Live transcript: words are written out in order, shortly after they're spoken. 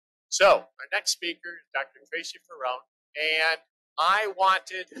So our next speaker is Dr. Tracy Farone, and I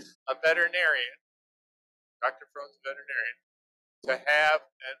wanted a veterinarian, Dr. Farone's a veterinarian, to have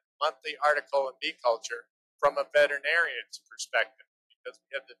a monthly article in Bee Culture from a veterinarian's perspective, because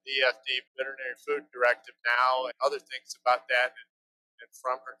we have the VFD, Veterinary Food Directive now, and other things about that, and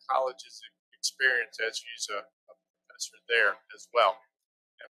from her college's experience as she's a professor there as well.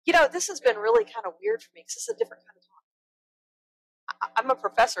 You know, this has been really kind of weird for me because this is a different kind of talk. I'm a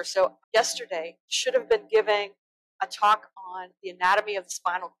professor, so yesterday should have been giving a talk on the anatomy of the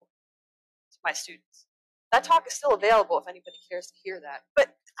spinal cord to my students. That talk is still available if anybody cares to hear that.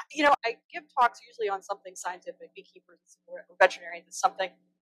 But, you know, I give talks usually on something scientific, beekeepers or veterinarians, it's something,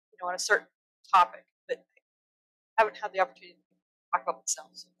 you know, on a certain topic, but I haven't had the opportunity to talk about myself.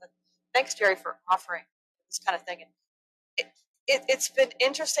 So thanks, Jerry, for offering this kind of thing. It's been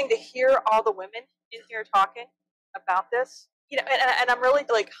interesting to hear all the women in here talking about this. You know, and I'm really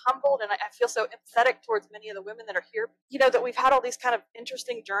like humbled, and I feel so empathetic towards many of the women that are here. You know, that we've had all these kind of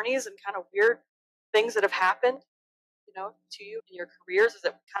interesting journeys and kind of weird things that have happened, you know, to you in your careers as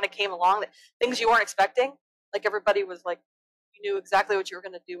it kind of came along, that things you weren't expecting. Like everybody was like, you knew exactly what you were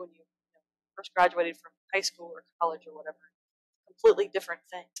going to do when you first graduated from high school or college or whatever. Completely different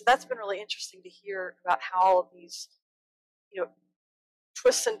thing. So that's been really interesting to hear about how all of these, you know,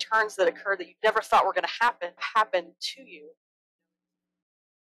 twists and turns that occur that you never thought were going to happen to you.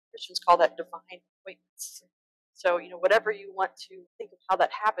 Christians call that divine appointments. So, you know, whatever you want to think of how that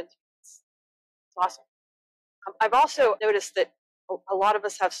happened, it's awesome. I've also noticed that a lot of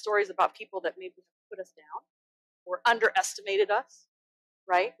us have stories about people that maybe put us down or underestimated us,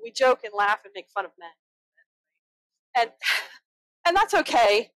 right? We joke and laugh and make fun of men. And that's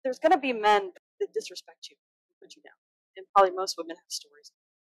okay. There's going to be men that disrespect you, put you down. And probably most women have stories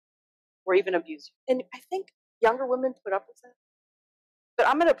or even abuse you. And I think younger women put up with it. But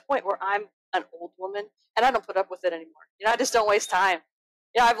I'm at a point where I'm an old woman and I don't put up with it anymore. You know, I just don't waste time.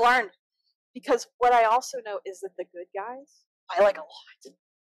 Yeah, I've learned. Because what I also know is that the good guys, I like a lot.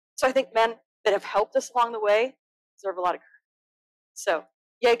 So I think men that have helped us along the way deserve a lot of credit. So,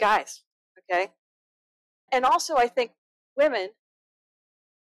 yay, guys. Okay? And also, I think women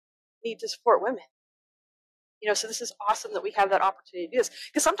need to support women. You know, so this is awesome that we have that opportunity to do this.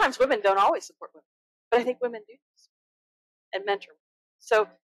 Because sometimes women don't always support women. But I think women do this and mentor women. So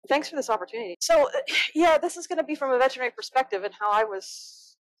thanks for this opportunity. So, yeah, this is going to be from a veterinary perspective and how I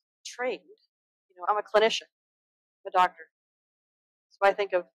was trained. You know, I'm a clinician, I'm a doctor. So I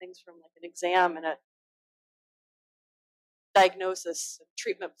think of things from like an exam and a diagnosis, and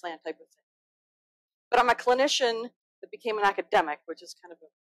treatment plan type of thing. But I'm a clinician that became an academic, which is kind of a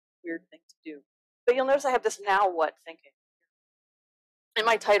weird thing to do. But you'll notice I have this now what thinking in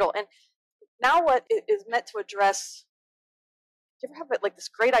my title. And now what is meant to address, do you ever have like this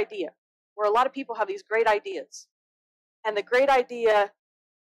great idea where a lot of people have these great ideas and the great idea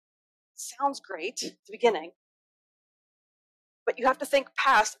sounds great at the beginning, but you have to think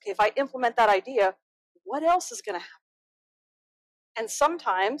past, okay, if I implement that idea, what else is going to happen? And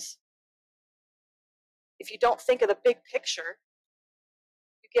sometimes, if you don't think of the big picture,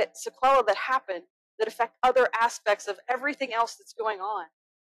 you get sequelae that happen that affect other aspects of everything else that's going on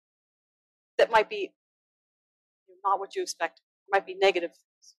that might be not what you expect, might be negative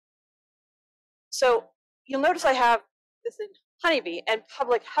things. So you'll notice I have this in honeybee and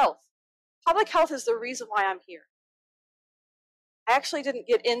public health. Public health is the reason why I'm here. I actually didn't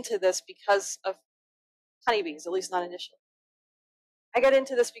get into this because of honeybees, at least not initially. I got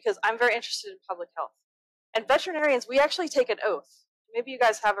into this because I'm very interested in public health. And veterinarians, we actually take an oath. Maybe you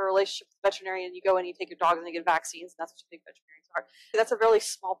guys have a relationship with a veterinarian, you go in, you take your dogs and they get vaccines, and that's what you think veterinarians are. That's a really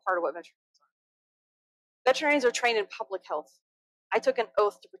small part of what veterinarians are. Veterinarians are trained in public health. I took an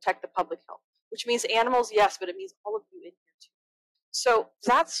oath to protect the public health, which means animals, yes, but it means all of you in here too. So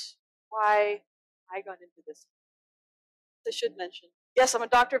that's why I got into this. I should mention, yes, I'm a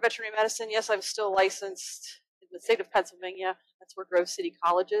doctor of veterinary medicine. Yes, I'm still licensed in the state of Pennsylvania. That's where Grove City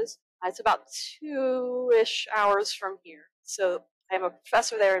College is. It's about 2-ish hours from here. So I am a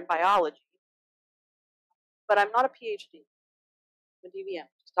professor there in biology, but I'm not a PhD. I'm a DVM,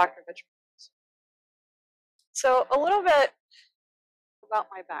 doctor of veterinary medicine. So a little bit about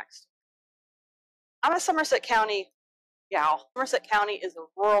my backstory. I'm a Somerset County gal. Somerset County is a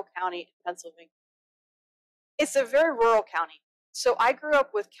rural county in Pennsylvania. It's a very rural county. So I grew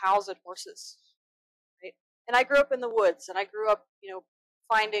up with cows and horses, right? And I grew up in the woods, and I grew up, you know,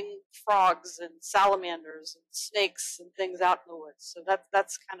 finding frogs and salamanders and snakes and things out in the woods. So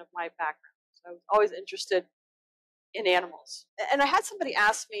that's kind of my background. So I was always interested in animals. And I had somebody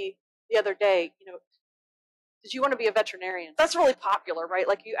ask me the other day, you know, Did you want to be a veterinarian? That's really popular, right?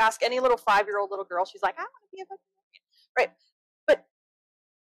 Like you ask any little 5-year-old little girl, she's like, I want to be a veterinarian, right? But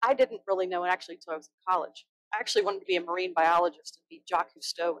I didn't really know actually until I was in college. I actually wanted to be a marine biologist and be Jacques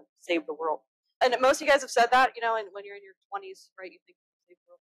Cousteau and save the world. And most of you guys have said that, you know, and when you're in your 20s, right, you think you save the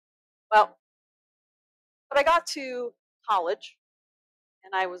world. Well, but I got to college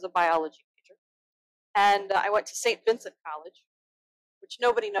and I was a biology major. And I went to St. Vincent College, which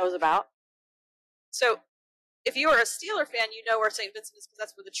nobody knows about. So if you are a Steeler fan, you know where St. Vincent is because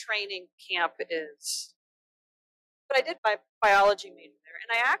that's where the training camp is. But I did my biology major there, and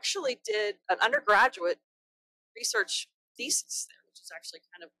I actually did an undergraduate research thesis there, which is actually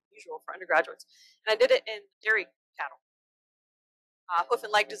kind of unusual for undergraduates. And I did it in dairy cattle, hoof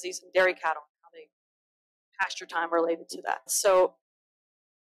and leg disease in dairy cattle, how they pasture time related to that. So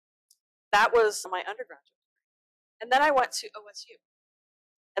that was my undergraduate. And then I went to OSU.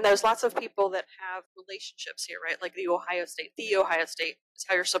 And there's lots of people that have relationships here, right? Like the Ohio State is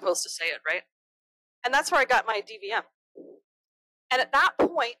how you're supposed to say it, right? And that's where I got my DVM. And at that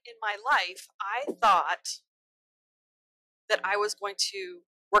point in my life, I thought that I was going to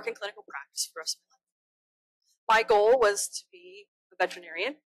work in clinical practice for the rest of my life. My goal was to be a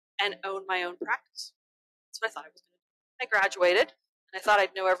veterinarian and own my own practice. That's what I thought I was going to do. I graduated, and I thought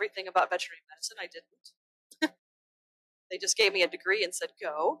I'd know everything about veterinary medicine. I didn't. They just gave me a degree and said,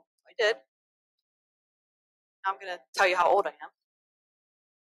 go. I did. I'm going to tell you how old I am.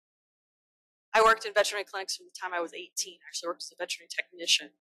 I worked in veterinary clinics from the time I was 18. I actually worked as a veterinary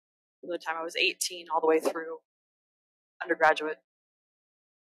technician from the time I was 18 all the way through undergraduate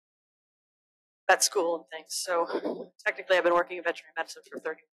vet school and things. So technically I've been working in veterinary medicine for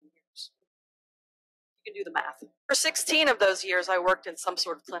 31 years. You can do the math. For 16 of those years, I worked in some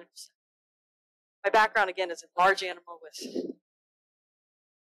sort of clinical setting. My background, again, is in large animal with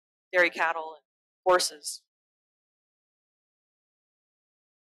dairy cattle and horses.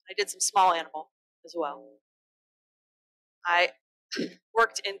 I did some small animal as well. I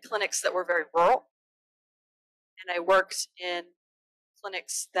worked in clinics that were very rural, and I worked in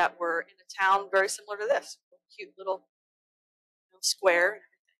clinics that were in a town very similar to this, cute little square and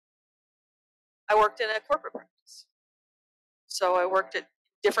everything. I worked in a corporate practice, so I worked at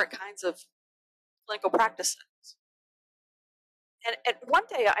different kinds of clinical practice settings. And one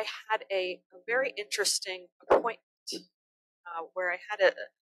day I had a very interesting appointment where I had a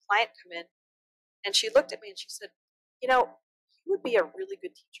client come in, and she looked at me and she said, you know, you would be a really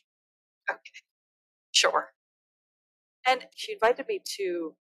good teacher. Okay, sure. And she invited me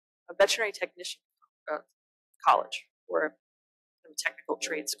to a veterinary technician college, or a technical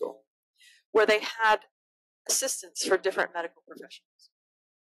trade school, where they had assistants for different medical professions.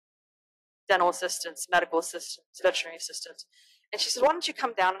 Dental assistants, medical assistants, veterinary assistants. And she said, why don't you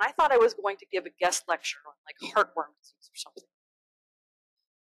come down? And I thought I was going to give a guest lecture on like heartworm disease or something.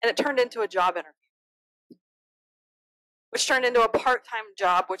 And it turned into a job interview, which turned into a part-time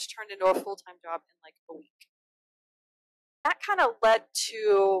job, which turned into a full-time job in like a week. That kind of led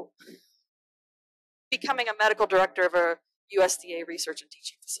to becoming a medical director of a USDA research and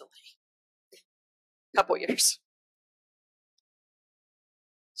teaching facility. A couple years.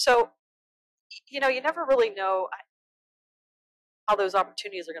 So, you know, you never really know how those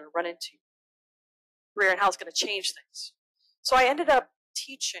opportunities are going to run into your career and how it's going to change things. So I ended up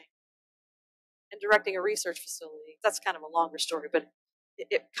teaching and directing a research facility. That's kind of a longer story, but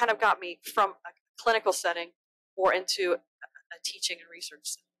it kind of got me from a clinical setting more into a teaching and research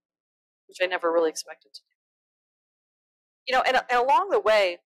setting, which I never really expected to do. You know, and along the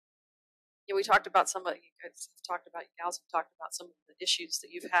way, you know, we talked about some of you guys have talked about, you gals have talked about some of the issues that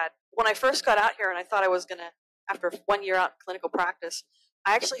you've had. When I first got out here and I thought I was going to, after 1 year out in clinical practice,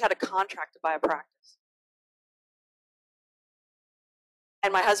 I actually had a contract to buy a practice.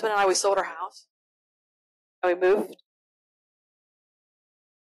 And my husband and I, we sold our house. And we moved.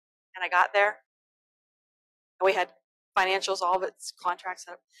 And I got there. And we had financials, all of its contracts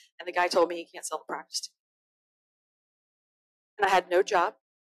set up. And the guy told me he can't sell the practice to me. And I had no job.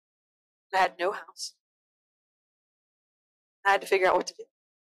 I had no house. I had to figure out what to do.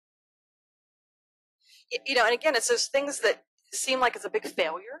 You know, and again, it's those things that seem like it's a big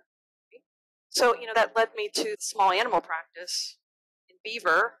failure. Right? So, you know, that led me to small animal practice in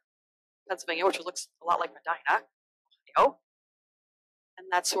Beaver, Pennsylvania, which looks a lot like Medina, Ohio. And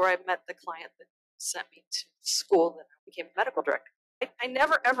that's where I met the client that sent me to school that I became a medical director. I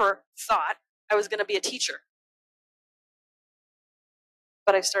never, ever thought I was going to be a teacher.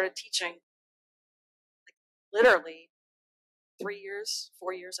 But I started teaching like literally 3 years,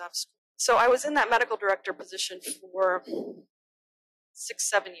 4 years out of school. So I was in that medical director position for 6,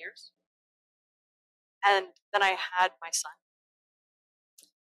 7 years. And then I had my son.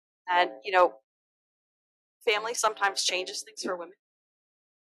 And, family sometimes changes things for women.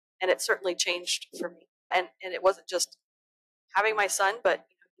 And it certainly changed for me. And it wasn't just having my son, but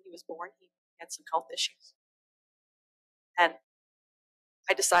when he was born, he had some health issues. And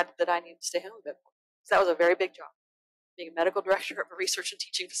I decided that I needed to stay home a bit more. So that was a very big job. Being a medical director of a research and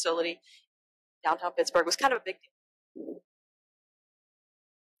teaching facility downtown Pittsburgh was kind of a big deal.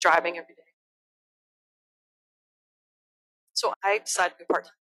 Driving every day. So I decided to go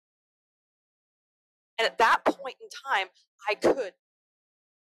part-time. And at that point in time, I could.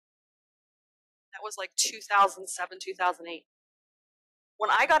 That was like 2007, 2008.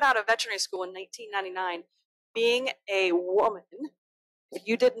 When I got out of veterinary school in 1999, being a woman, if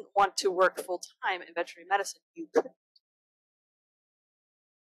you didn't want to work full-time in veterinary medicine, you couldn't.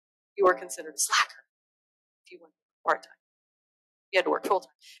 You were considered a slacker if you went part-time. You had to work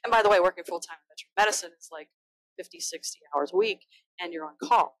full-time. And by the way, working full-time in veterinary medicine is like 50, 60 hours a week, and you're on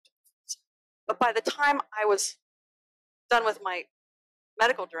call. But by the time I was done with my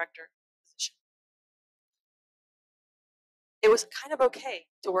medical director position, it was kind of okay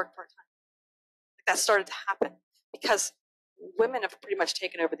to work part-time. That started to happen because women have pretty much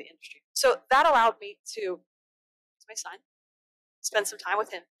taken over the industry. So that allowed me to raise my son, spend some time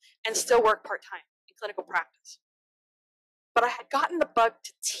with him, and still work part-time in clinical practice. But I had gotten the bug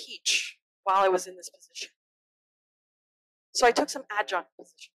to teach while I was in this position. So I took some adjunct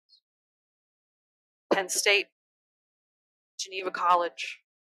positions. Penn State, Geneva College,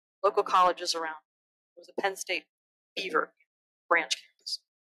 local colleges around. There was a Penn State Beaver branch campus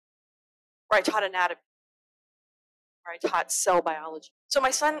where I taught anatomy, where I taught cell biology. So my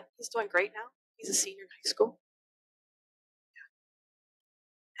son, he's doing great now. He's a senior in high school.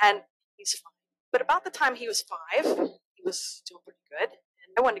 And he's fine. But about the time he was 5, he was doing pretty good.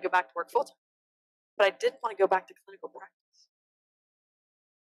 And I wanted to go back to work full-time. But I didn't want to go back to clinical practice,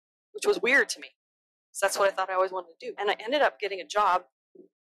 which was weird to me. So that's what I thought I always wanted to do. And I ended up getting a job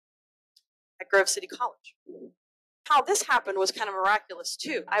at Grove City College. How this happened was kind of miraculous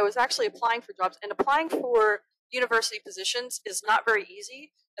too. I was actually applying for jobs, and applying for university positions is not very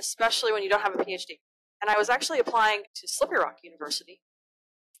easy, especially when you don't have a PhD. And I was actually applying to Slippery Rock University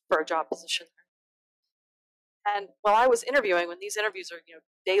for a job position there. And while I was interviewing, when these interviews are,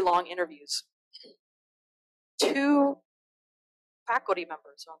 day-long interviews, 2 faculty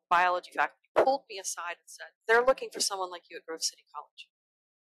members on biology faculty pulled me aside and said, they're looking for someone like you at Grove City College.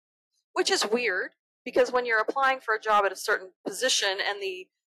 Which is weird, because when you're applying for a job at a certain position and the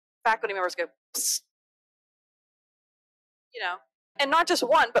faculty members go, psst, and not just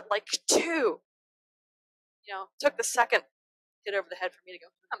one, but like 2, took the second hit over the head for me to go,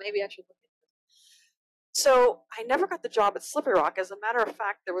 maybe I should look into it. So I never got the job at Slippery Rock. As a matter of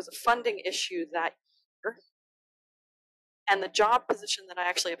fact, there was a funding issue that year, and the job position that I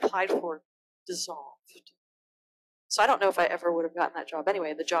actually applied for dissolved. So I don't know if I ever would have gotten that job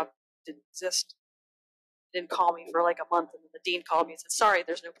anyway. The job didn't exist. They didn't call me for like a month, and then the dean called me and said, sorry,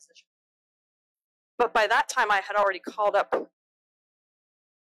 there's no position. But by that time, I had already called up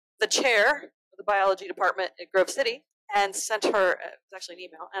the chair of the biology department at Grove City and sent her, it was actually an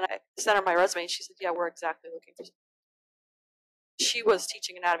email, and I sent her my resume, and she said, yeah, we're exactly looking for someone. She was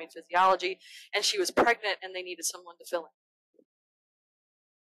teaching anatomy and physiology, and she was pregnant, and they needed someone to fill in.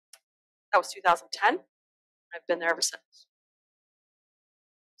 That was 2010. I've been there ever since.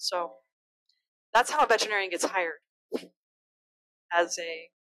 So that's how a veterinarian gets hired, as a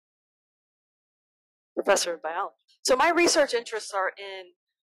professor of biology. So my research interests are in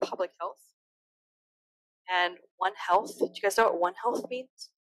public health and One Health. Do you guys know what One Health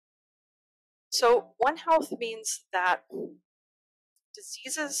means? So One Health means that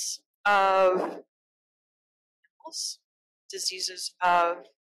diseases of animals, diseases of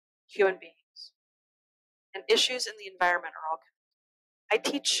human beings, and issues in the environment are all connected. I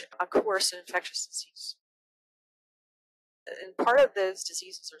teach a course in infectious disease. And part of those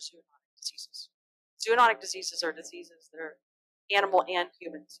diseases are zoonotic diseases. Zoonotic diseases are diseases that are animal and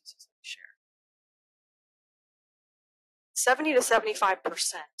human diseases that we share. 70 to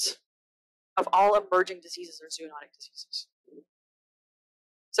 75% of all emerging diseases are zoonotic diseases.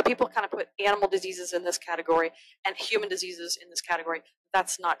 So people kind of put animal diseases in this category and human diseases in this category.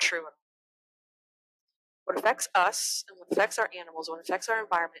 That's not true at all. What affects us and what affects our animals, what affects our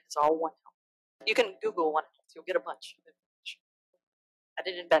environment is all One Health. You can Google One Health, you'll get a bunch of information. I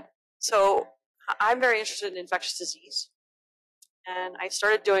didn't invent it. So I'm very interested in infectious disease. And I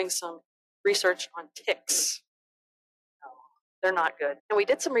started doing some research on ticks. They're not good. And we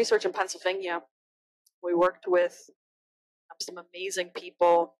did some research in Pennsylvania. We worked with some amazing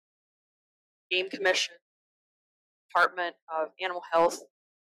people Game Commission, Department of Animal Health,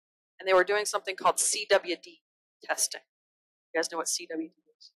 and they were doing something called CWD testing. You guys know what CWD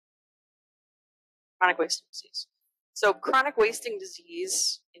is? Chronic wasting disease. So chronic wasting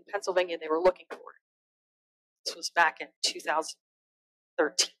disease in Pennsylvania, they were looking for it. This was back in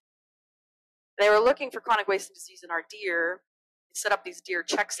 2013. They were looking for chronic wasting disease in our deer. They set up these deer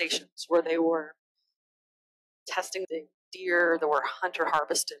check stations where they were testing the deer that were hunter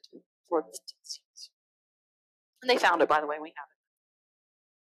harvested for this disease. And they found it, by the way, we have it.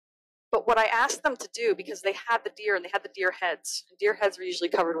 But what I asked them to do, because they had the deer and they had the deer heads, and deer heads are usually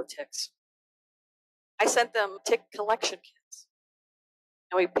covered with ticks, I sent them tick collection kits.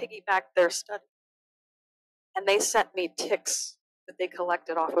 And we piggybacked their study. And they sent me ticks that they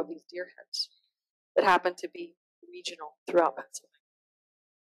collected off of these deer heads that happened to be regional throughout Pennsylvania.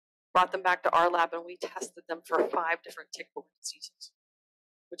 Brought them back to our lab and we tested them for 5 different tick-borne diseases.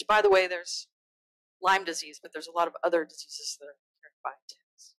 Which, by the way, there's Lyme disease, but there's a lot of other diseases that are carried by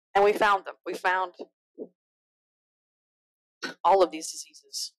ticks. And we found them. We found all of these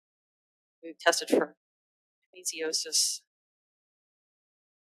diseases. We tested for mesiosis,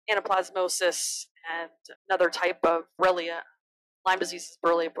 anaplasmosis, and another type of Borrelia. Lyme disease is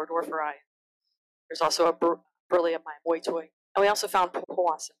Borrelia burgdorferi. There's also a Borrelia miyamotoi. And we also found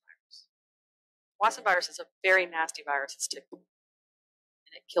Powassan virus. Powassan virus is a very nasty virus. It's tick-borne,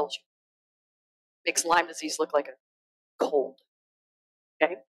 and it kills you. Makes Lyme disease look like a cold.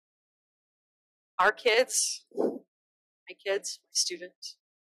 Okay? Our kids, my students,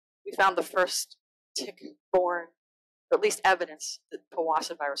 we found the first tick-borne, or at least evidence that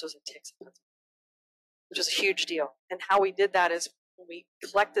Powassan virus was in ticks in Pennsylvania, which was a huge deal. And how we did that is when we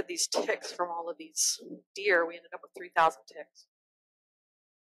collected these ticks from all of these deer, we ended up with 3,000 ticks.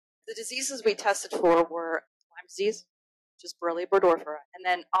 The diseases we tested for were Lyme disease, which is Borrelia burgdorferi, and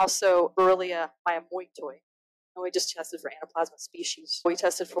then also Borrelia miyamotoi. And we just tested for anaplasma species. We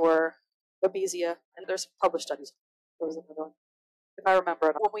tested for Babesia, and there's published studies. There was another one, if I remember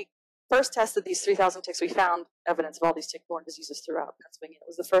it. When we first tested these 3,000 ticks, we found evidence of all these tick-borne diseases throughout Pennsylvania. It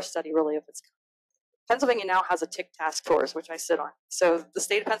was the first study, really, of its kind. Pennsylvania now has a tick task force, which I sit on. So the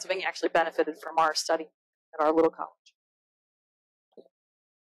state of Pennsylvania actually benefited from our study at our little college.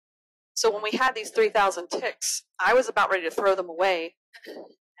 So when we had these 3,000 ticks, I was about ready to throw them away.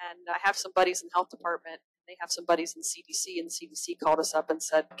 And I have some buddies in the health department. They have some buddies in CDC, and CDC called us up and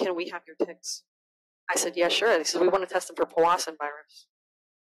said, "Can we have your ticks?" I said, "Yeah, sure." They said, "We want to test them for Powassan virus."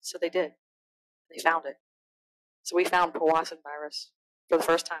 So they did. They found it. So we found Powassan virus for the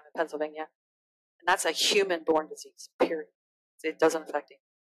first time in Pennsylvania. And that's a human-borne disease, period. It doesn't affect you.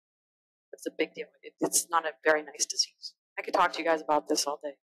 It's a big deal. It's not a very nice disease. I could talk to you guys about this all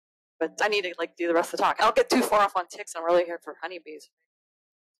day. But I need to do the rest of the talk. I don't get too far off on ticks. I'm really here for honeybees.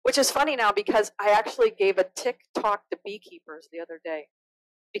 Which is funny now because I actually gave a tick talk to beekeepers the other day.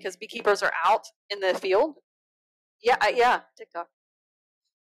 Because beekeepers are out in the field. Yeah, tick talk.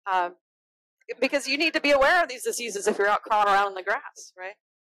 Because you need to be aware of these diseases if you're out crawling around in the grass, right?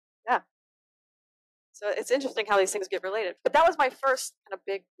 Yeah. So it's interesting how these things get related. But that was my first kind of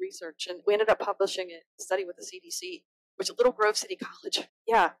big research. And we ended up publishing a study with the CDC, which is Little Grove City College.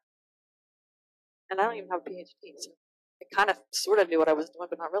 Yeah. And I don't even have a PhD, so I kind of sort of knew what I was doing,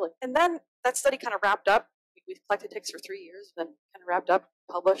 but not really. And then that study kind of wrapped up. We collected ticks for 3 years, then kind of wrapped up,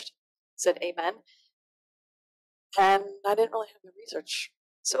 published, said amen. And I didn't really have the research.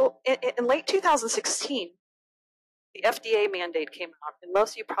 So in late 2016, the FDA mandate came out, and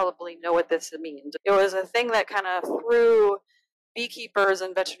most of you probably know what this means. It was a thing that kind of threw beekeepers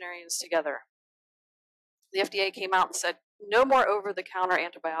and veterinarians together. The FDA came out and said, no more over-the-counter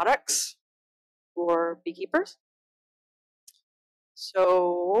antibiotics for beekeepers.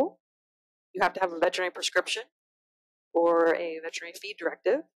 So you have to have a veterinary prescription or a veterinary feed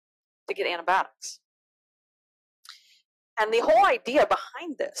directive to get antibiotics. And the whole idea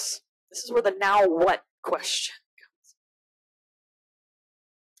behind this is where the now what question comes.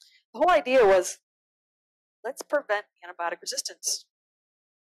 The whole idea was, let's prevent antibiotic resistance.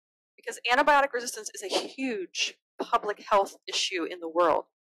 Because antibiotic resistance is a huge public health issue in the world.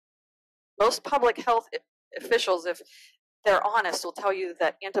 Most public health officials, if they're honest, will tell you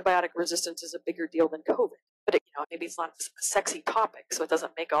that antibiotic resistance is a bigger deal than COVID. But maybe it's not a sexy topic, so it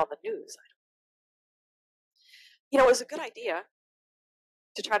doesn't make all the news. It was a good idea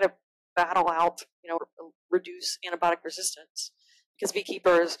to try to battle out, reduce antibiotic resistance, because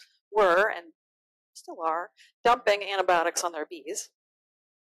beekeepers were, and still are, dumping antibiotics on their bees.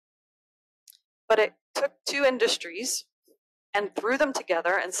 But it took 2 industries and threw them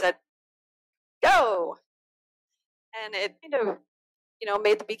together and said, go! And it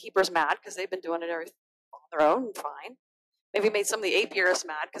made the beekeepers mad because they've been doing it on their own, fine. Maybe made some of the apiarists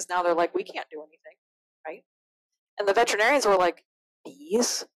mad because now they're like, we can't do anything, right? And the veterinarians were like,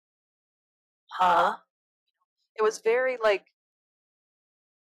 bees? Huh? It was very like,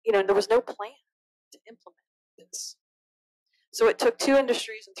 there was no plan to implement this. So it took two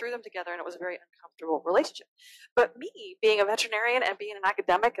industries and threw them together, and it was a very uncomfortable relationship. But me, being a veterinarian and being an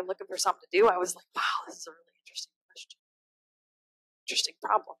academic and looking for something to do, I was like, wow, this is a really interesting question. Interesting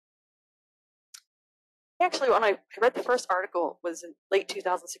problem. Actually, when I read the first article was in late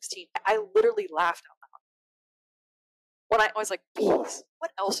 2016, I literally laughed out loud. When I was like, bees,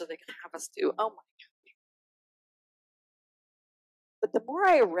 what else are they going to have us do? Oh my God. But the more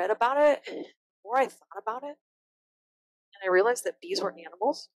I read about it, the more I thought about it, and I realized that bees were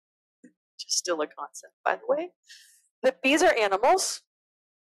animals, which is still a concept, by the way, that bees are animals,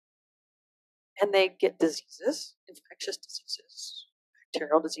 and they get diseases, infectious diseases,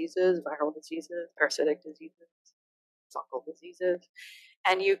 bacterial diseases, viral diseases, parasitic diseases, fungal diseases,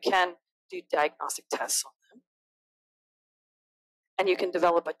 and you can do diagnostic tests on them, and you can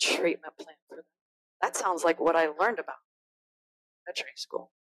develop a treatment plan for them. That sounds like what I learned about in veterinary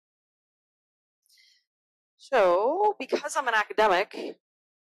school. So, because I'm an academic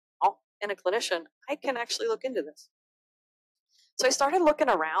and a clinician, I can actually look into this. So I started looking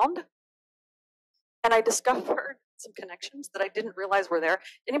around, and I discovered some connections that I didn't realize were there.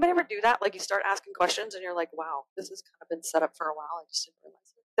 Anybody ever do that? Like you start asking questions, and you're like, wow, this has kind of been set up for a while. I just didn't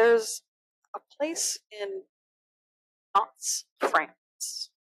realize it. There's a place in Nantes, France,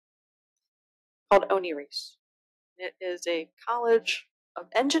 called Oniris. It is a college of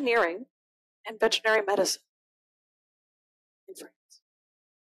engineering and veterinary medicine in France.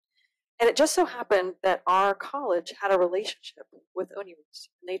 And it just so happened that our college had a relationship with Oniris,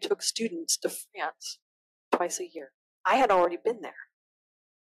 and they took students to France twice a year. I had already been there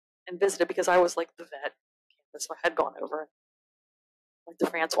and visited because I was like the vet campus. So I had gone over and went to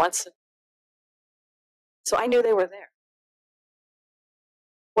France once. So I knew they were there.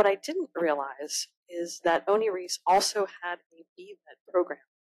 What I didn't realize is that Oniris also had a bee vet program.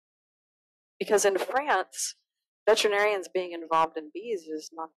 Because in France, veterinarians being involved in bees is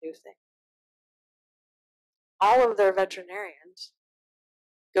not a new thing. All of their veterinarians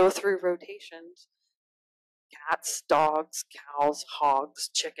go through rotations: cats, dogs, cows, hogs,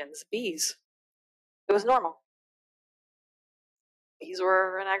 chickens, bees. It was normal. Bees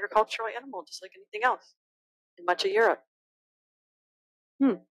were an agricultural animal, just like anything else in much of Europe.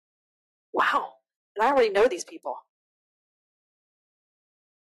 Wow. And I already know these people.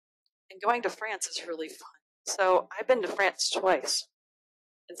 And going to France is really fun. So I've been to France twice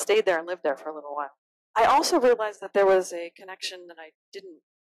and stayed there and lived there for a little while. I also realized that there was a connection that I didn't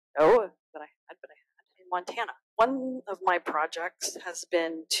know that I had, but I had in Montana. One of my projects has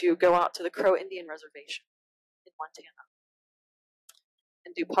been to go out to the Crow Indian Reservation in Montana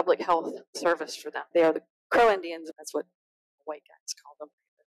and do public health service for them. They are the Crow Indians, and that's what white guys call them.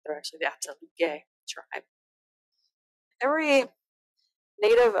 They're actually the Atsaluge tribe. Every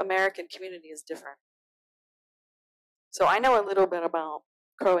Native American community is different. So I know a little bit about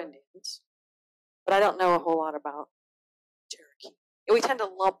Crow Indians, but I don't know a whole lot about Cherokee. And we tend to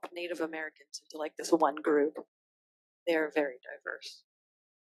lump Native Americans into like this one group. They are very diverse.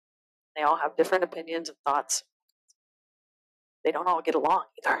 They all have different opinions and thoughts. They don't all get along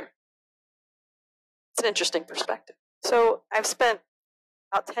either. It's an interesting perspective. So I've spent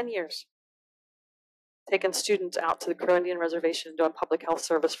about 10 years taking students out to the Crow Indian Reservation and doing public health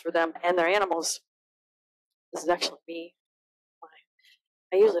service for them and their animals. This is actually me.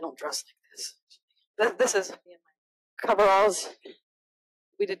 I usually don't dress like this. This is me in my coveralls.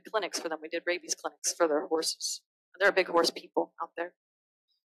 We did clinics for them. We did rabies clinics for their horses. They're big horse people out there.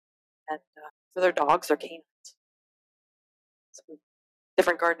 And for their dogs, their canines. So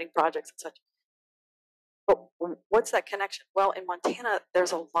different gardening projects and such. But what's that connection? Well, in Montana,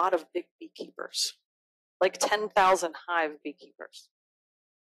 there's a lot of big beekeepers, like 10,000 hive beekeepers.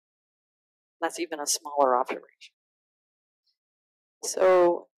 That's even a smaller operation.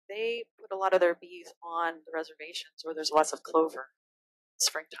 So they put a lot of their bees on the reservations where there's lots of clover in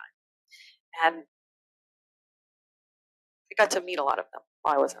springtime. And I got to meet a lot of them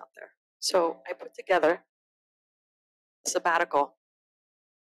while I was out there. So I put together a sabbatical.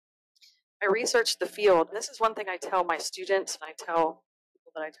 I researched the field. This is one thing I tell my students and I tell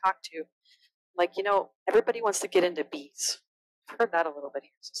people that I talk to. Like, everybody wants to get into bees. I've heard that a little bit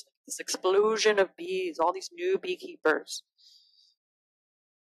here. It's like this explosion of bees, all these new beekeepers.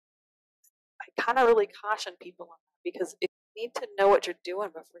 I kind of really caution people on that because you need to know what you're doing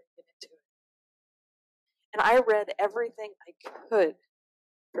before you get into it. And I read everything I could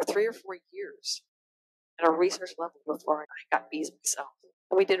for 3 or 4 years at a research level before I got bees myself.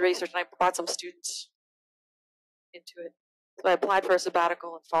 And we did research, and I brought some students into it. So I applied for a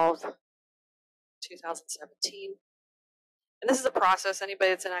sabbatical in fall of 2017. And this is a process.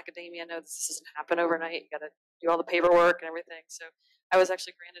 Anybody that's in academia knows this doesn't happen overnight. You got to do all the paperwork and everything. So I was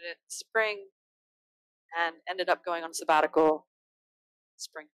actually granted it in spring and ended up going on sabbatical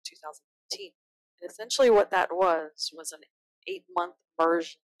spring 2015. And essentially what that was an 8-month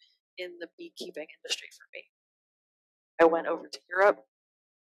immersion in the beekeeping industry for me. I went over to Europe.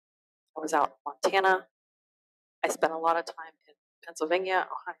 I was out in Montana. I spent a lot of time in Pennsylvania,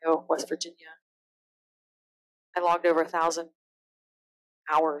 Ohio, West Virginia. I logged over 1,000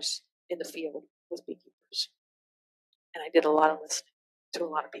 hours in the field with beekeepers. And I did a lot of listening to a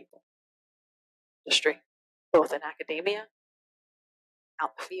lot of people in the industry, both in academia,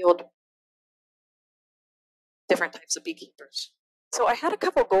 out in the field, different types of beekeepers. So I had a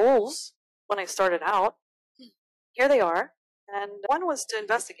couple goals when I started out. Here they are. And one was to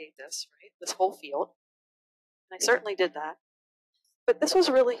investigate this, right? This whole field. And I certainly did that. But this was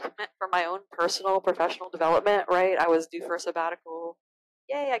really meant for my own personal, professional development, right? I was due for a sabbatical.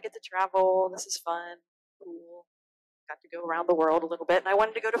 Yay, I get to travel. This is fun. Cool. Got to go around the world a little bit. And I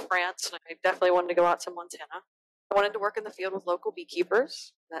wanted to go to France, and I definitely wanted to go out to Montana. I wanted to work in the field with local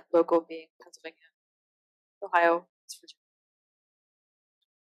beekeepers, that local being Pennsylvania, Ohio, West Virginia.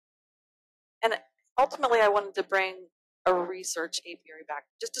 And ultimately, I wanted to bring a research apiary back,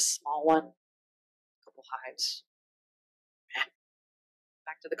 just a small one, a couple hives,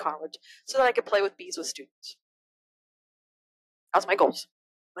 back to the college, so that I could play with bees with students. That was my goals.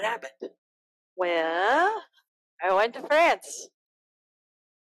 What happened? Well, I went to France.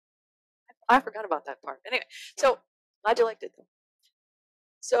 I forgot about that part. Anyway, so glad you liked it though.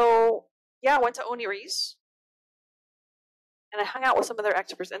 So yeah, I went to Non-U.S. and I hung out with some of their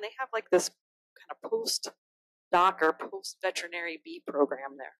experts, and they have like this kind of post-doc or post-veterinary bee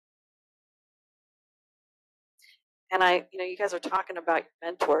program there. And you guys are talking about your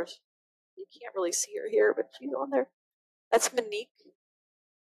mentors. You can't really see her here, but she's on there. That's Monique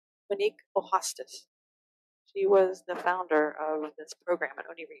Ohostis. She was the founder of this program at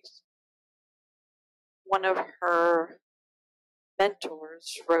Non-U.S. One of her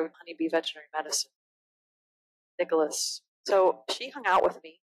mentors wrote Honeybee Veterinary Medicine, Nicholas. So she hung out with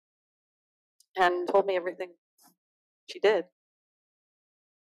me and told me everything she did.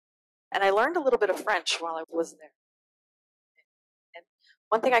 And I learned a little bit of French while I was there. And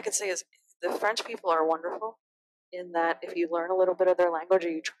one thing I could say is the French people are wonderful in that if you learn a little bit of their language or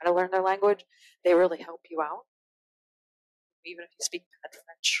you try to learn their language, they really help you out. Even if you speak bad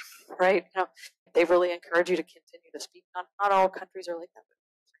French, right? They really encourage you to continue to speak. Not all countries are like that, but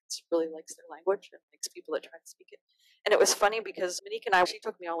France really likes their language and likes people that try to speak it. And it was funny because Monique and she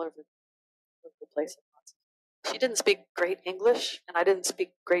took me all over the place. She didn't speak great English, and I didn't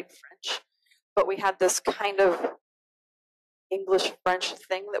speak great French, but we had this kind of English-French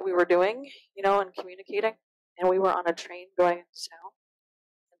thing that we were doing, and communicating. And we were on a train going into town,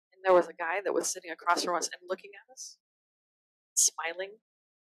 and there was a guy that was sitting across from us and looking at us, smiling.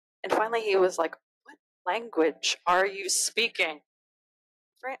 And finally he was like, "What language are you speaking?"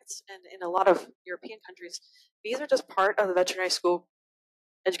 France and in a lot of European countries, bees are just part of the veterinary school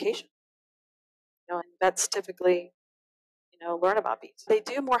education. And vets typically, learn about bees. They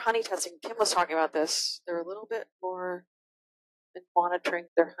do more honey testing. Kim was talking about this. They're a little bit more in monitoring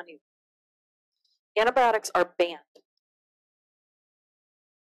their honey. Antibiotics are banned.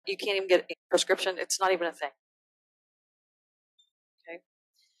 You can't even get a prescription. It's not even a thing. Okay.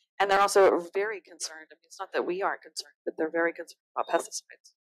 And they're also very concerned. I mean, it's not that we aren't concerned, but they're very concerned about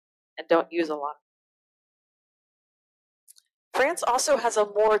pesticides and don't use a lot. France also has a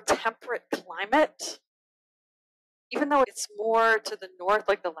more temperate climate. Even though it's more to the north,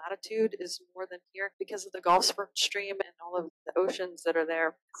 like the latitude is more than here because of the Gulf Stream and all of the oceans that are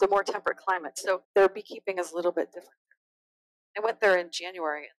there. It's a more temperate climate. So their beekeeping is a little bit different. I went there in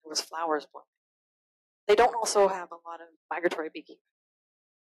January and there was flowers blooming. They don't also have a lot of migratory beekeeping.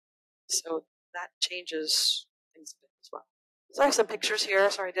 So that changes things a bit as well. So I have some pictures here.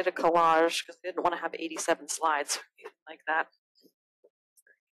 Sorry, I did a collage because I didn't want to have 87 slides like that.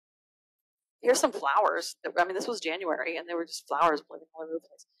 Here's some flowers. This was January, and there were just flowers blooming all over the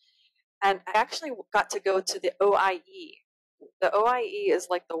place. And I actually got to go to the OIE. The OIE is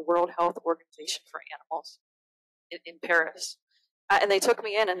like the World Health Organization for Animals in Paris. And they took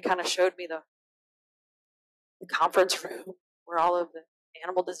me in and kind of showed me the conference room where all of the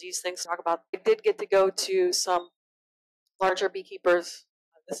animal disease things talk about. I did get to go to some larger beekeepers.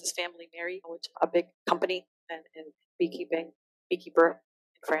 This is Family Mary, which is a big company in beekeeper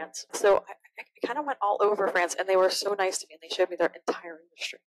France. So I kind of went all over France, and they were so nice to me, and they showed me their entire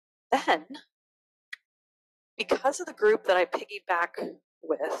industry. Then, because of the group that I piggyback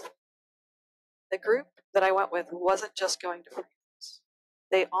with, the group that I went with wasn't just going to France.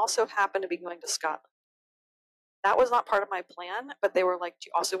 They also happened to be going to Scotland. That was not part of my plan, but they were like, do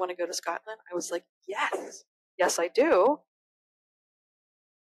you also want to go to Scotland? I was like, yes. Yes, I do.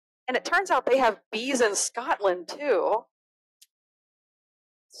 And it turns out they have bees in Scotland too.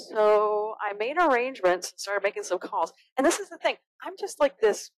 So I made arrangements and started making some calls. And this is the thing. I'm just like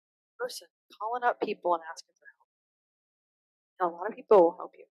this person calling up people and asking for help. And a lot of people will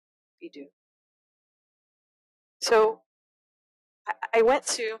help you if you do. So I went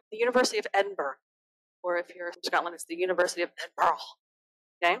to the University of Edinburgh, or if you're from Scotland, it's the University of Edinburgh.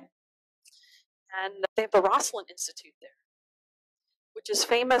 Okay? And they have the Roslin Institute there, which is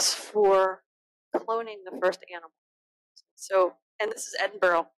famous for cloning the first animal. So, and this is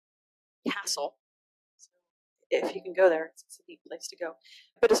Edinburgh Castle. So if you can go there, it's a neat place to go.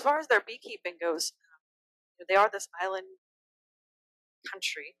 But as far as their beekeeping goes, they are this island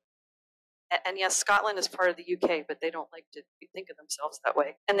country. And yes, Scotland is part of the UK, but they don't like to think of themselves that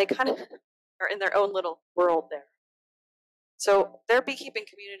way. And they kind of are in their own little world there. So their beekeeping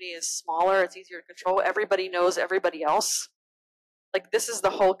community is smaller. It's easier to control. Everybody knows everybody else. Like, this is the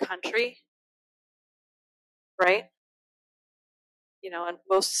whole country, right? You know, and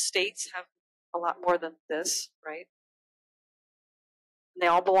most states have a lot more than this, right? And they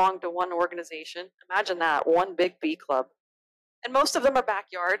all belong to one organization. Imagine that, one big bee club. And most of them are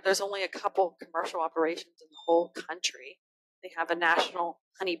backyard. There's only a couple commercial operations in the whole country. They have a national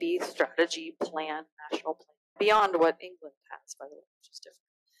honeybee strategy plan, national plan, beyond what England has, by the way, which is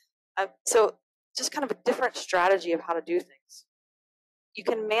different. So just kind of a different strategy of how to do things. You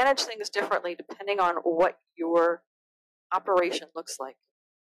can manage things differently depending on what your operation looks like,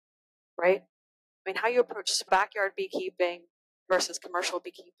 right? I mean, how you approach backyard beekeeping versus commercial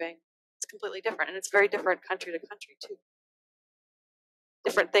beekeeping, it's completely different. And it's very different country to country, too.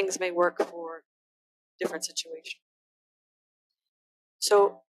 Different things may work for different situations.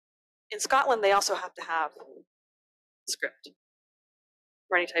 So in Scotland, they also have to have a script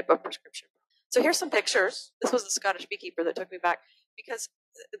for any type of prescription. So here's some pictures. This was the Scottish beekeeper that took me back, because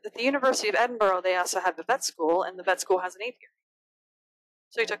at the University of Edinburgh, they also have the vet school, and the vet school has an apiary.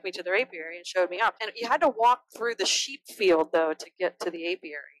 So he took me to their apiary and showed me up. And you had to walk through the sheep field, though, to get to the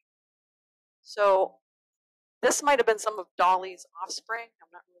apiary. So this might have been some of Dolly's offspring. I'm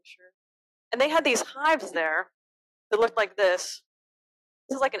not really sure. And they had these hives there that looked like this.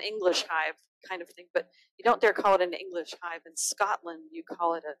 This is like an English hive kind of thing, but you don't dare call it an English hive. In Scotland, you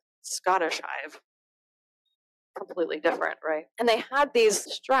call it a Scottish hive. Completely different, right? And they had these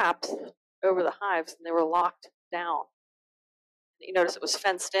straps over the hives, and they were locked down. You notice it was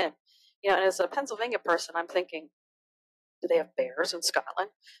fenced in. You know, and as a Pennsylvania person, I'm thinking, do they have bears in Scotland?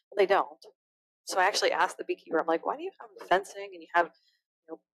 Well, they don't. So I actually asked the beekeeper, I'm like, why do you have fencing and you have,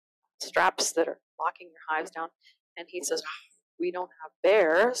 you know, straps that are locking your hives down? And he says, we don't have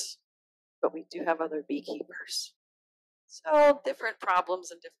bears, but we do have other beekeepers. So different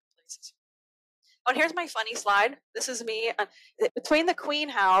problems in different places. Oh, and here's my funny slide. This is me between the Queen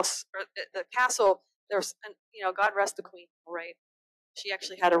House, or the castle. There's, you know, God rest the Queen, right? She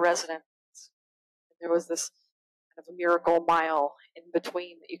actually had a residence. There was this kind of a miracle mile in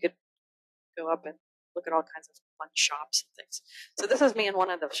between that you could go up and look at all kinds of fun shops and things. So this is me in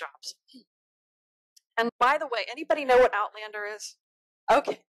one of those shops. And by the way, anybody know what Outlander is?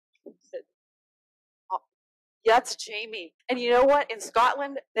 Okay. Yeah, that's Jamie. And you know what? In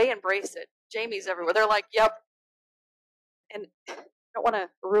Scotland, they embrace it. Jamie's everywhere. They're like, yep. And I don't want to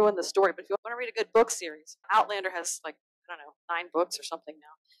ruin the story, but if you want to read a good book series, Outlander has like, I don't know, 9 books or something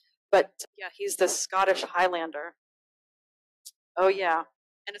now. But yeah, he's the Scottish Highlander. Oh, yeah.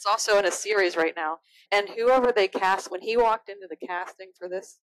 And it's also in a series right now. And whoever they cast, when he walked into the casting for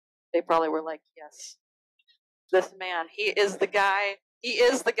this, they probably were like, yes, this man, he is the guy. He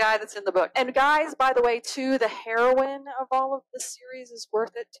is the guy that's in the book. And guys, by the way, too, the heroine of all of this series is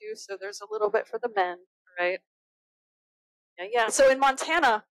worth it, too. So there's a little bit for the men, right? Yeah. So in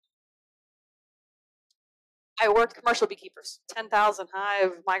Montana, I worked commercial beekeepers, 10,000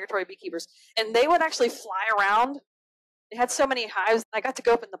 hive migratory beekeepers. And they would actually fly around. They had so many hives. I got to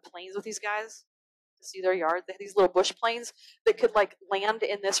go up in the plains with these guys to see their yard. They had these little bush planes that could like land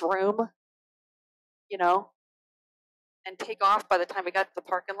in this room, you know, and take off by the time we got to the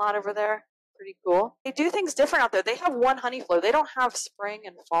parking lot over there. Pretty cool. They do things different out there. They have one honey flow. They don't have spring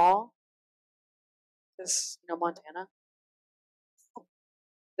and fall. Because, you know, Montana.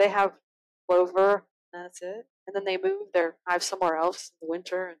 They have clover. That's it. And then they moved their hive somewhere else in the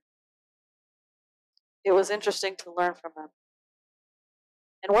winter. And it was interesting to learn from them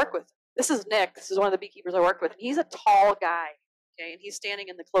and work with them. This is Nick. This is one of the beekeepers I worked with. He's a tall guy, okay? And he's standing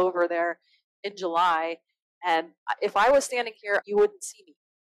in the clover there in July. And if I was standing here, you wouldn't see me,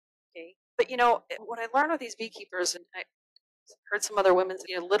 okay? But you know, what I learned with these beekeepers, and I heard some other women,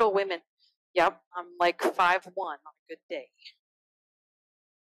 you know, little women, yep, I'm like 5'1" on a good day.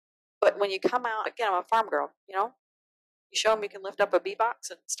 But when you come out, again, I'm a farm girl, you know, you show them you can lift up a bee box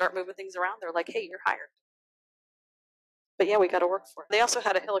and start moving things around, they're like, hey, you're hired. But yeah, we got to work for it. They also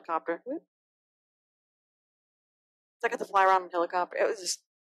had a helicopter. So I got to fly around in a helicopter. It was just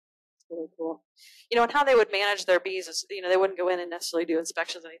really cool. You know, and how they would manage their bees is, you know, they wouldn't go in and necessarily do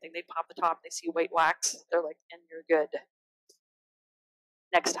inspections or anything. They'd pop the top, they see white wax, they're like, and you're good.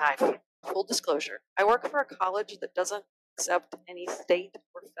 Next hive. Full disclosure, I work for a college that doesn't accept any state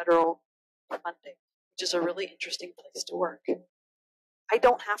or federal funding, which is a really interesting place to work. I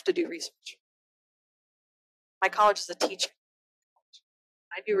don't have to do research. My college is a teaching college.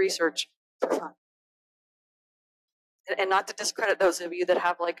 I do research for fun. And not to discredit those of you that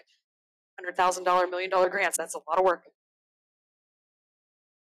have like $100,000, $1 million grants, that's a lot of work.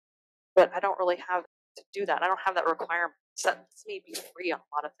 But I don't really have to do that. I don't have that requirement. So that lets me be free on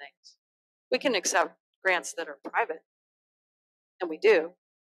a lot of things. We can accept grants that are private, and we do,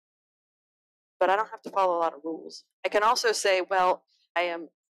 but I don't have to follow a lot of rules. I can also say, well, I am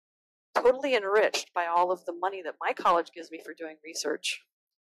totally enriched by all of the money that my college gives me for doing research.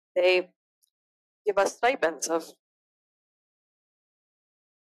 They give us stipends of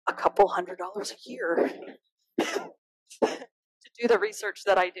a couple $100 a year to do the research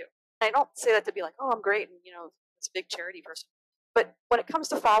that I do. I don't say that to be like, oh, I'm great and, you know, this big charity person. But when it comes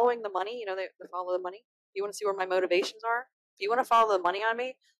to following the money, you know, they follow the money. You want to see where my motivations are? If you want to follow the money on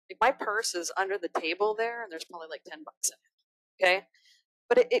me, like my purse is under the table there, and there's probably like $10 in it. Okay,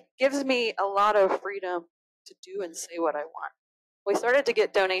 but it gives me a lot of freedom to do and say what I want. We started to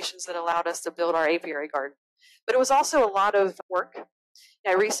get donations that allowed us to build our apiary garden, but it was also a lot of work.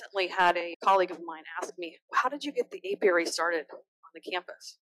 I recently had a colleague of mine ask me, how did you get the apiary started on the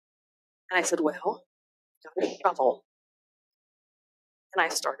campus? And I said, well, I got a shovel. And I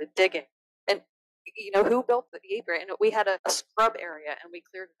started digging. And you know who built the apiary? And we had a scrub area, and we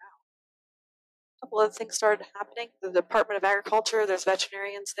cleared it out. A couple other things started happening. The Department of Agriculture, there's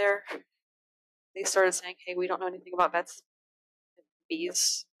veterinarians there. They started saying, hey, we don't know anything about vets and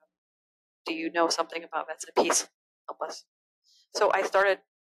bees. Do you know something about vets and bees? Help us. So I started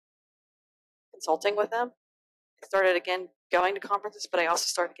consulting with them. I started again going to conferences, but I also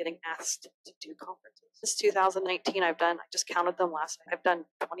started getting asked to do conferences. Since 2019, I just counted them last night, I've done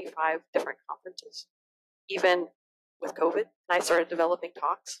 25 different conferences, even with COVID. And I started developing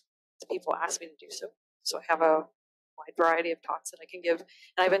talks. People ask me to do so. So I have a wide variety of talks that I can give.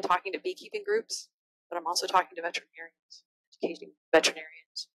 And I've been talking to beekeeping groups, but I'm also talking to veterinarians, educating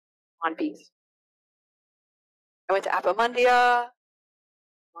veterinarians on bees. I went to Apimundia,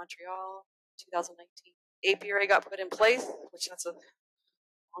 Montreal, 2019. Apiary got put in place, which that's a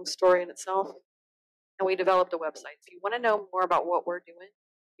long story in itself. And we developed a website. If you want to know more about what we're doing,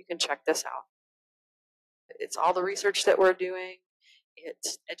 you can check this out. It's all the research that we're doing.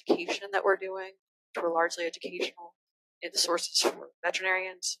 It's education that we're doing, which we're largely educational. It's sources for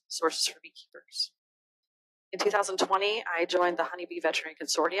veterinarians, sources for beekeepers. In 2020, I joined the Honeybee Veterinary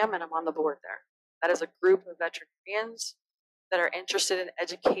Consortium, and I'm on the board there. That is a group of veterinarians that are interested in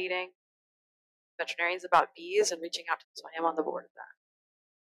educating veterinarians about bees and reaching out to them. So I am on the board of that.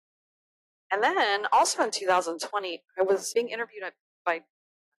 And then also in 2020, I was being interviewed by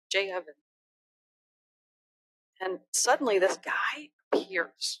Jay Evans. And suddenly this guy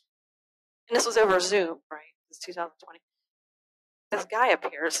appears. And this was over Zoom, right? This is 2020. This guy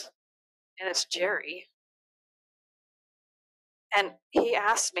appears, and it's Jerry. And he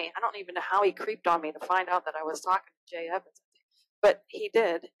asked me, I don't even know how he creeped on me to find out that I was talking to Jay Evans. But he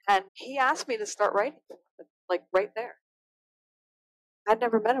did. And he asked me to start writing, like right there. I'd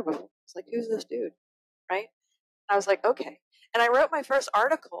never met him before. I was like, who's this dude? Right? I was like, okay. And I wrote my first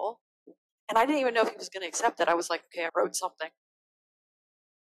article, and I didn't even know if he was going to accept it. I was like, okay, I wrote something.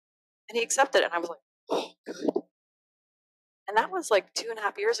 And he accepted it, and I was like, oh, good. And that was like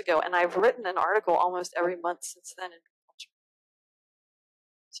 2.5 years ago, and I've written an article almost every month since then in culture.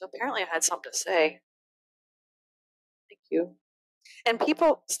 So apparently I had something to say. Thank you. And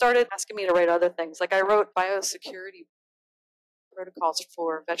people started asking me to write other things. Like I wrote biosecurity protocols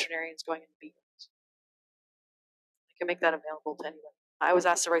for veterinarians going into beekeeping. I can make that available to anyone. I was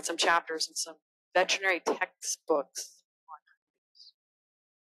asked to write some chapters in some veterinary textbooks on bees.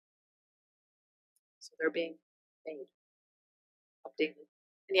 So they're being made, updated.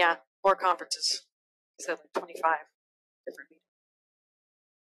 And yeah, more conferences. I said like 25 different meetings.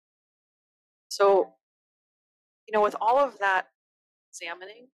 So, with all of that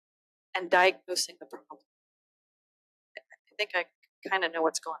examining and diagnosing the problem, I think I kind of know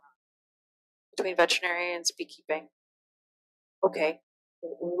what's going on between veterinarians, beekeeping. Okay,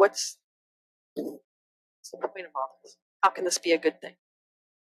 what's the point of all this? How can this be a good thing?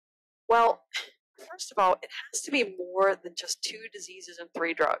 Well, first of all, it has to be more than just 2 diseases and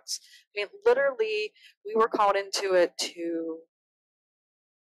 3 drugs. I mean, literally, we were called into it to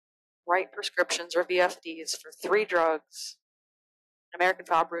write prescriptions or VFDs for 3 drugs, American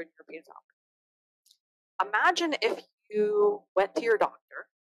foul brood and European foul brood. Imagine if you went to your doctor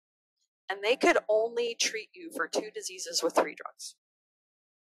and they could only treat you for 2 diseases with 3 drugs.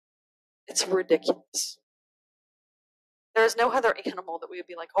 It's ridiculous. There is no other animal that we would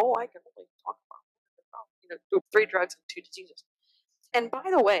be like, oh, I can only talk about 3 drugs and 2 diseases. And by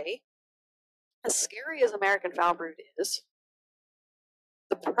the way, as scary as American foul brood is,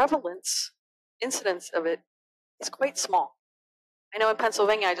 the prevalence, incidence of it is quite small. I know in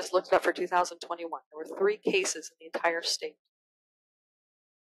Pennsylvania, I just looked it up for 2021. There were 3 cases in the entire state.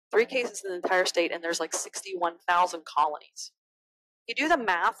 3 cases in the entire state, and there's like 61,000 colonies. You do the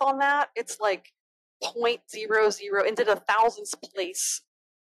math on that, it's like 0.00 into the thousandths place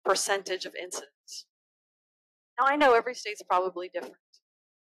percentage of incidence. Now, I know every state's probably different.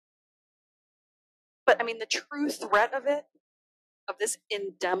 But I mean, the true threat of it, of this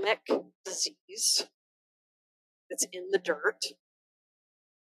endemic disease that's in the dirt,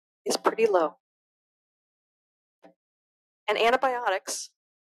 is pretty low. And antibiotics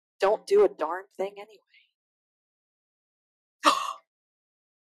don't do a darn thing anyway.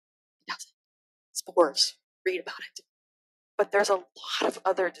 It doesn't. Spores. Read about it. But there's a lot of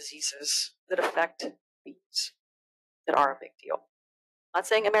other diseases that affect bees that are a big deal. I'm not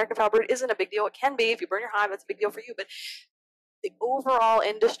saying American foul brood isn't a big deal. It can be. If you burn your hive, that's a big deal for you. But the overall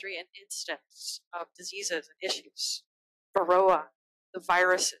industry and instance of diseases and issues, Varroa, the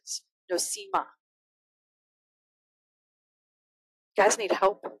viruses, Nosema, you guys need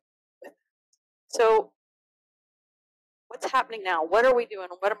help with that. So what's happening now? What are we doing?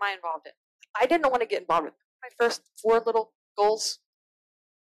 What am I involved in? I didn't want to get involved with my first 4 little goals,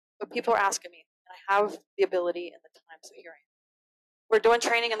 but people are asking me, and I have the ability and the time, so here I am. We're doing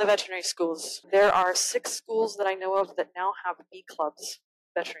training in the veterinary schools. There are 6 schools that I know of that now have bee clubs,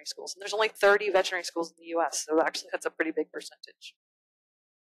 veterinary schools. And there's only 30 veterinary schools in the U.S., so actually that's a pretty big percentage.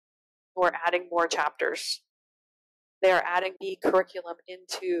 We're adding more chapters. They are adding bee curriculum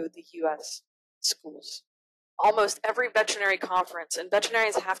into the U.S. schools. Almost every veterinary conference, and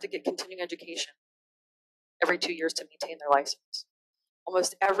veterinarians have to get continuing education every 2 years to maintain their license.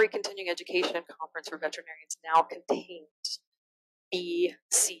 Almost every continuing education conference for veterinarians now contains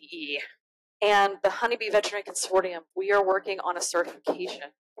BCE. And the Honeybee Veterinary Consortium, we are working on a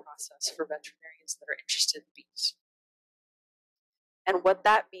certification process for veterinarians that are interested in bees. And what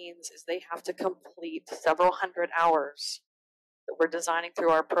that means is they have to complete several hundred hours that we're designing through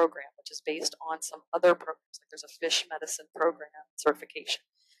our program, which is based on some other programs. Like there's a fish medicine program certification.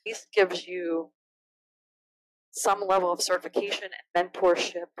 This gives you some level of certification and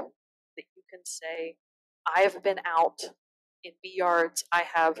mentorship that you can say, I have been out in bee yards, I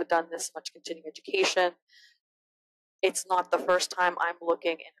have done this much continuing education. It's not the first time I'm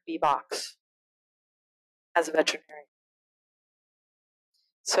looking in a bee box as a veterinarian.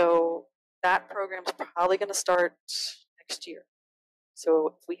 So that program's probably going to start next year.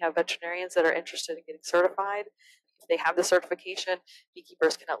 So if we have veterinarians that are interested in getting certified, if they have the certification,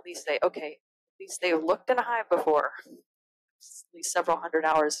 beekeepers can at least say, okay, at least they've looked in a hive before. At least several hundred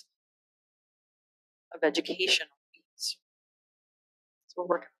hours of education on bees. So we're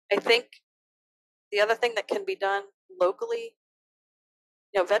working. I think the other thing that can be done locally,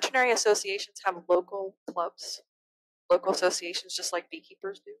 veterinary associations have local clubs, local associations, just like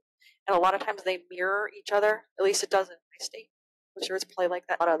beekeepers do. And a lot of times they mirror each other. At least it does in my state. I'm sure it's probably like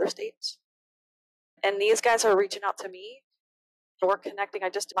that in other states. And these guys are reaching out to me. And we're connecting.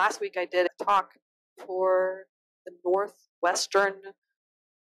 Last week I did a talk for the Northwestern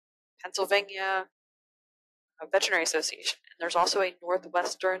Pennsylvania Veterinary Association. And there's also a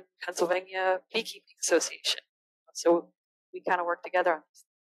Northwestern Pennsylvania Beekeeping Association. So we kind of work together on this.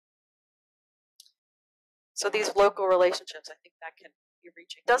 So these local relationships, I think that can be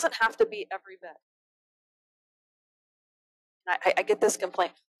reaching. It doesn't have to be every vet. I get this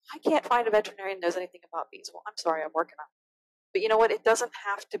complaint. I can't find a veterinarian who knows anything about bees. Well, I'm sorry, I'm working on it. But you know what? It doesn't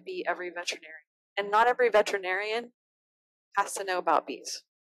have to be every veterinarian. And not every veterinarian has to know about bees.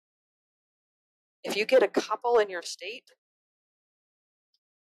 If you get a couple in your state,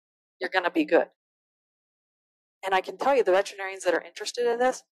 you're going to be good. And I can tell you the veterinarians that are interested in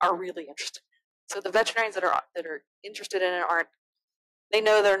this are really interested. So the veterinarians that are interested in it aren't, they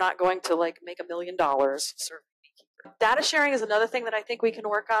know they're not going to like make $1 million serving beekeepers. Data sharing is another thing that I think we can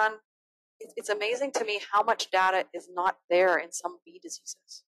work on. It's amazing to me how much data is not there in some bee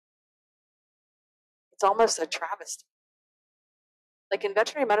diseases. It's almost a travesty. Like in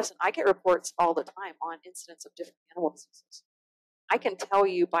veterinary medicine, I get reports all the time on incidents of different animal diseases. I can tell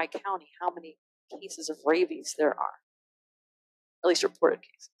you by county how many cases of rabies there are, at least reported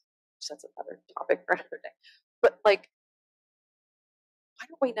cases. So that's another topic for another day. But like, why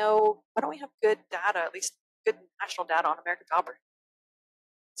don't we know? Why don't we have good data, at least good national data on American copper?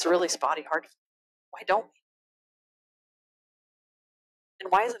 It's really spotty, hard to find. Why don't we?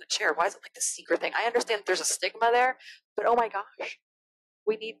 And why isn't it shared? Why is it like the secret thing? I understand that there's a stigma there, but oh my gosh,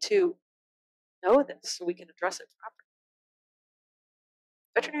 we need to know this so we can address it properly.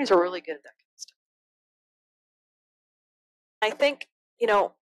 Veterinarians are really good at that kind of stuff. I think,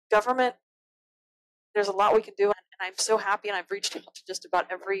 government, there's a lot we can do, and I'm so happy, and I've reached out to just about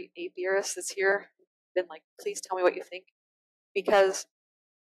every apiarist that's here, been like, please tell me what you think, because,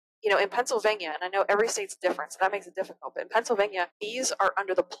 in Pennsylvania, and I know every state's different, so that makes it difficult, but in Pennsylvania, bees are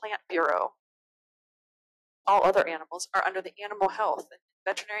under the Plant Bureau. All other animals are under the Animal Health, and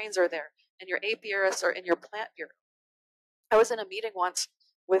veterinarians are there, and your apiarists are in your Plant Bureau. I was in a meeting once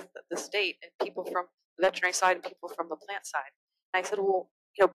with the state and people from the veterinary side and people from the plant side. And I said, well,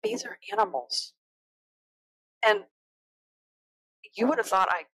 bees are animals. And you would have thought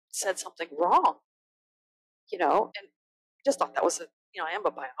I said something wrong, and I just thought that was I am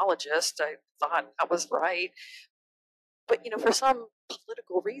a biologist. I thought that was right. But, for some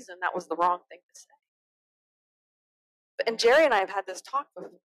political reason, that was the wrong thing to say. And Jerry and I have had this talk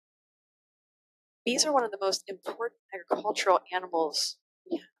before. Bees are one of the most important agricultural animals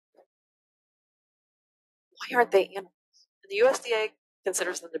we have. Why aren't they animals? And the USDA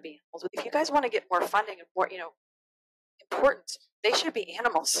considers them to be animals. But if you guys want to get more funding and more, importance, they should be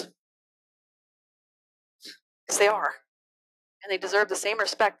animals. Because they are. And they deserve the same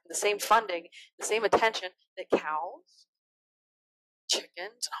respect, the same funding, the same attention that cows,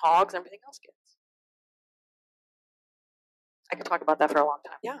 chickens, hogs, and everything else gets. I could talk about that for a long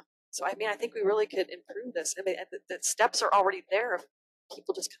time. Yeah. So, I think we really could improve this. I mean, the steps are already there if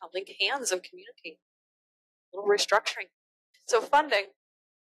people just kind of link hands and communicate. A little restructuring. So funding,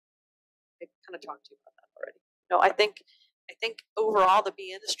 I kind of talked to you about that already. I think overall the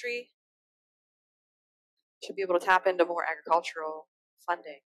bee industry should be able to tap into more agricultural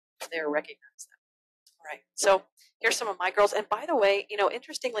funding if they recognize them. All right. So here's some of my girls. And by the way,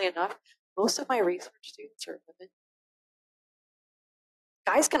 interestingly enough, most of my research students are women.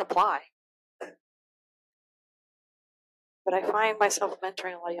 Guys can apply. But I find myself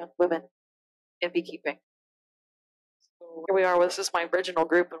mentoring a lot of young women in beekeeping. So here we are. This is my original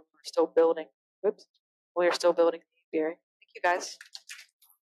group, and we're still building. Oops. We're still building the apiary. Thank you, guys.